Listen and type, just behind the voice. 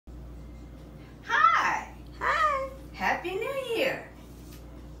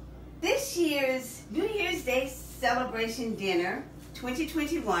Mother's Day celebration dinner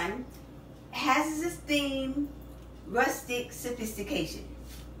 2021 has as theme rustic sophistication.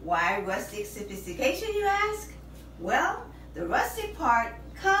 Why rustic sophistication, you ask? Well, the rustic part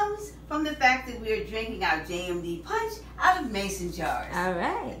comes from the fact that we are drinking our JMD punch out of mason jars. All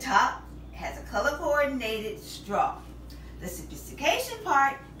right. The top has a color-coordinated straw. The sophistication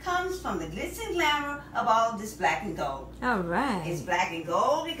part comes from the glitz and glamour of all this black and gold. All right. It's black and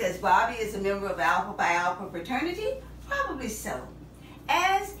gold because Bobby is a member of Alpha Pi Alpha fraternity? Probably so.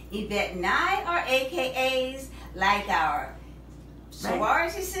 As Yvette and I are AKAs, like our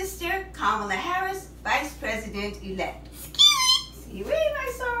sorority sister, Kamala Harris, Vice President-elect. See,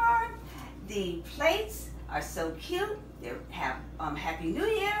 my soror? The plates are so cute. They have Happy New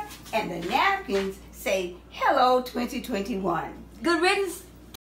Year, and the napkins say Hello 2021. Good riddance.